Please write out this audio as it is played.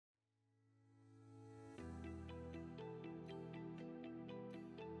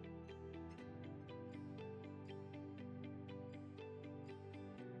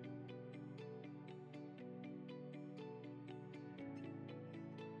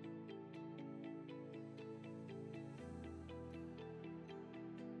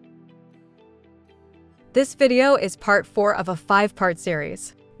This video is part 4 of a 5-part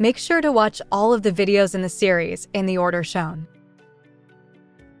series. Make sure to watch all of the videos in the series in the order shown.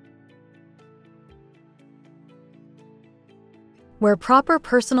 Wear proper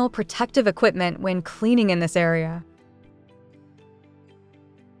personal protective equipment when cleaning in this area.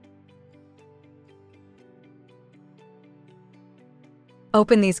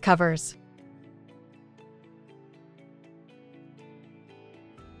 Open these covers.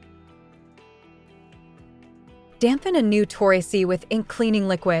 Dampen a new Torrey C with ink cleaning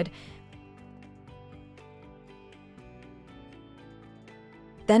liquid.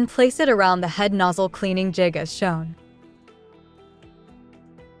 Then place it around the head nozzle cleaning jig as shown.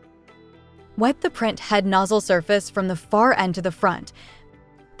 Wipe the print head nozzle surface from the far end to the front.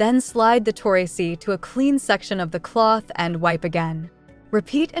 Then slide the Torrey C to a clean section of the cloth and wipe again.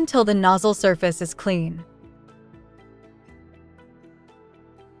 Repeat until the nozzle surface is clean.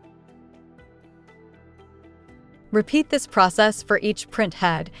 Repeat this process for each print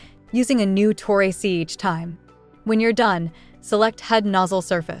head, using a new Torrey C each time. When you're done, select head nozzle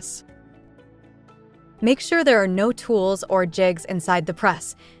surface. Make sure there are no tools or jigs inside the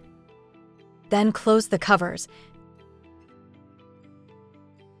press. Then close the covers.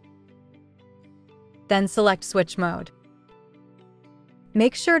 Then select switch mode.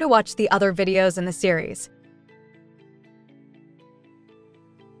 Make sure to watch the other videos in the series.